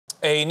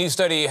A new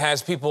study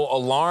has people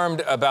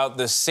alarmed about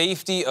the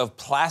safety of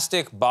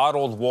plastic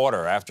bottled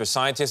water after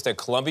scientists at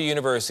Columbia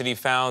University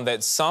found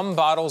that some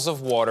bottles of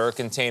water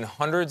contain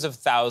hundreds of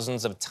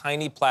thousands of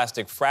tiny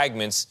plastic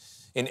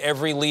fragments in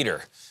every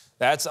liter.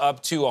 That's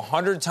up to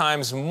 100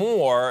 times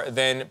more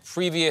than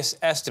previous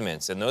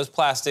estimates. And those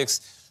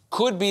plastics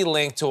could be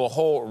linked to a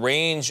whole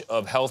range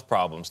of health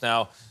problems.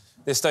 Now,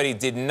 this study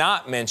did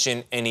not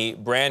mention any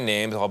brand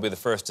names. I'll be the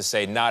first to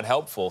say not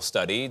helpful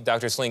study.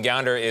 Dr. Celine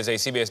Gounder is a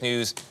CBS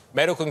News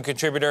medical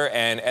contributor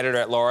and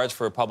editor-at-large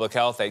for public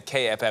health at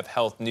KFF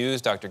Health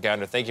News. Dr.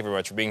 Gounder, thank you very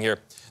much for being here.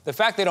 The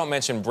fact they don't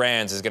mention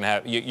brands is going to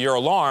have... You're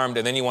alarmed,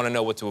 and then you want to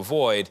know what to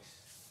avoid.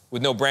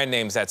 With no brand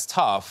names, that's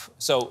tough.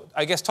 So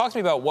I guess talk to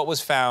me about what was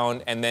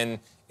found, and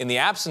then in the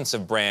absence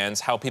of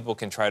brands, how people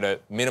can try to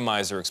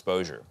minimize their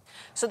exposure.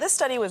 So this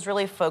study was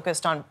really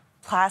focused on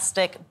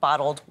plastic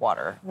bottled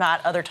water,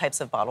 not other types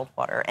of bottled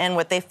water. And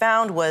what they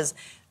found was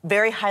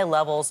very high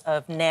levels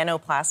of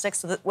nanoplastics.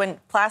 So that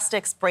when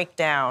plastics break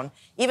down,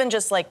 even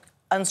just like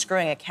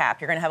unscrewing a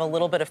cap, you're going to have a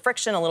little bit of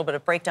friction, a little bit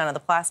of breakdown of the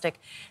plastic,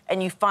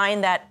 and you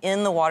find that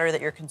in the water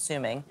that you're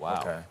consuming. Wow.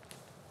 Okay.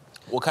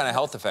 What kind of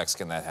health effects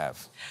can that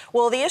have?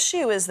 Well, the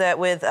issue is that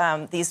with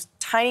these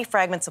tiny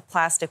fragments of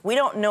plastic, we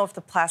don't know if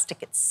the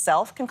plastic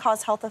itself can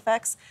cause health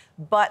effects,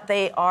 but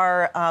they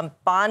are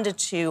bonded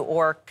to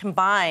or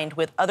combined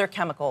with other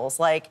chemicals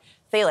like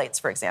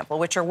phthalates, for example,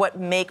 which are what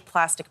make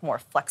plastic more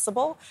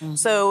flexible. Mm-hmm.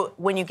 So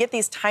when you get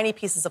these tiny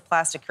pieces of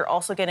plastic, you're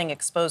also getting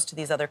exposed to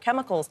these other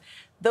chemicals.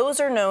 Those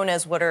are known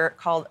as what are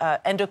called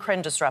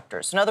endocrine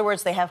disruptors. In other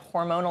words, they have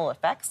hormonal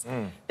effects.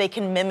 They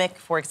can mimic,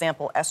 for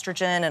example,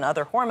 estrogen and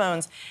other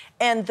hormones.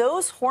 And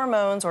those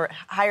hormones or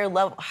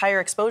higher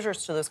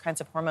exposures to those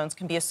kinds of hormones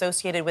can be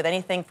associated with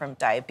anything from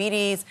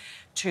diabetes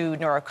to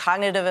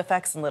neurocognitive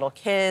effects in little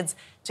kids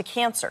to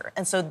cancer.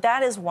 And so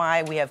that is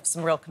why we have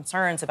some real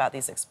concerns about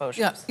these exposures.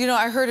 Yeah, you know,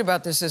 I heard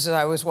about this as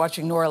I was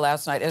watching Nora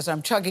last night as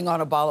I'm chugging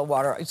on a bottle of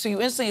water. So you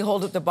instantly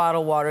hold up the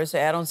bottle of water and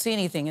say, I don't see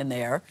anything in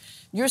there.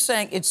 You're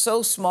saying it's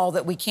so small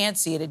that we can't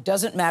see it. It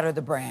doesn't matter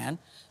the brand.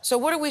 So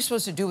what are we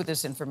supposed to do with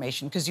this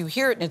information? Because you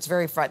hear it and it's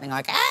very frightening,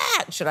 like,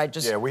 should I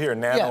just... Yeah, we hear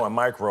nano and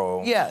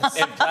micro. Yes.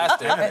 And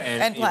plastic.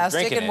 and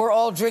plastic, and we're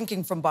all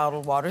drinking from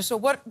bottled water. So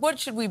what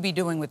should we be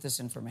doing with this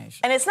information?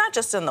 And it's not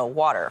just in the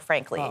water,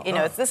 frankly.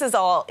 This is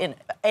all in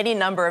any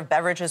number of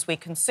beverages we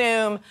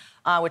consume,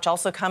 which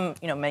also come,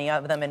 many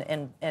of them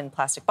in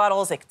plastic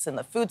bottles. It's in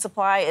the food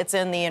supply. It's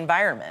in the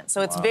environment.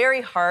 So it's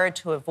very hard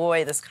to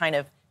avoid this kind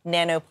of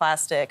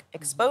nanoplastic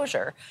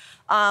exposure.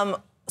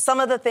 Some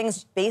of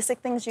the basic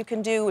things you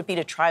can do would be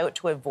to try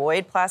to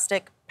avoid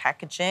plastic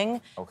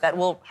packaging. That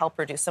will help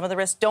reduce some of the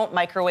risk. Don't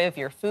microwave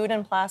your food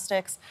in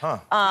plastics.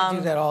 I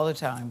do that all the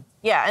time.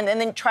 Yeah, and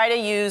then try to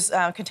use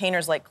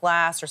containers like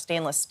glass or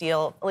stainless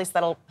steel. At least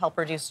that'll help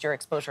reduce your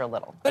exposure a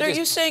little. But are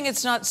you saying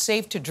it's not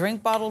safe to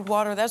drink bottled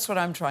water? That's what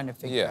I'm trying to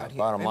figure out here.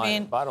 Bottom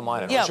line. Yeah, bottom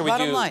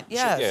line,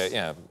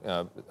 yes.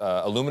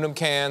 Aluminum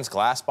cans,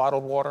 glass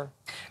bottled water?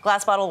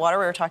 Glass bottled water,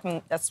 we were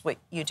talking, that's what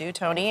you do,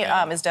 Tony,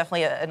 is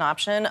definitely an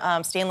option.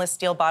 Stainless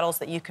steel bottles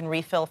that you can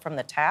refill from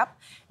the tap.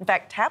 In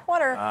fact, tap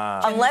water,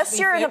 unless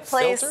you're in a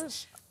place...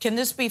 Filters? Can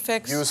this be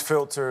fixed? Use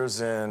filters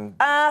and...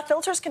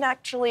 filters can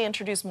actually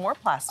introduce more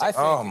plastic. I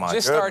think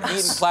just start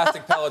eating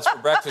plastic pellets for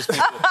breakfast,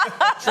 people.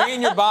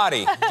 Train your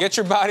body. Get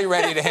your body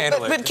ready to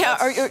handle it. But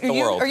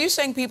are you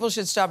saying people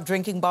should stop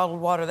drinking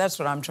bottled water? That's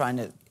what I'm trying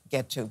to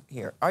get to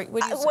here.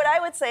 What I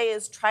would say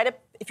is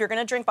if you're going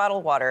to drink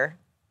bottled water,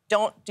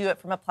 don't do it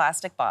from a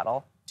plastic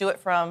bottle. Do it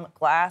from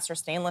glass or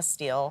stainless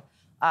steel.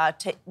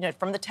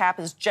 From the tap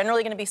is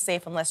generally going to be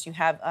safe unless you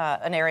have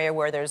an area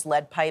where there's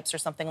lead pipes or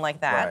something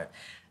like that. Right.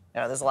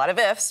 There's a lot of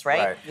ifs,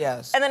 right?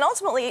 Yes. And then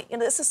ultimately,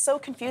 this is so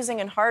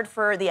confusing and hard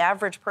for the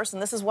average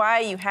person. This is why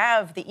you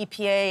have the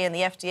EPA and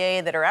the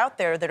FDA that are out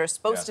there that are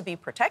supposed to be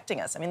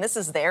protecting us. I mean, this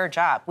is their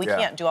job. We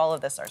can't do all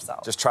of this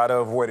ourselves. Just try to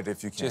avoid it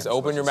if you can. Just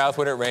open your mouth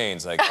when it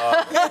rains. Like,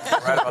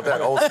 right about that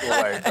old school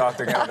way.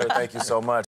 Dr. Gounder, thank you so much.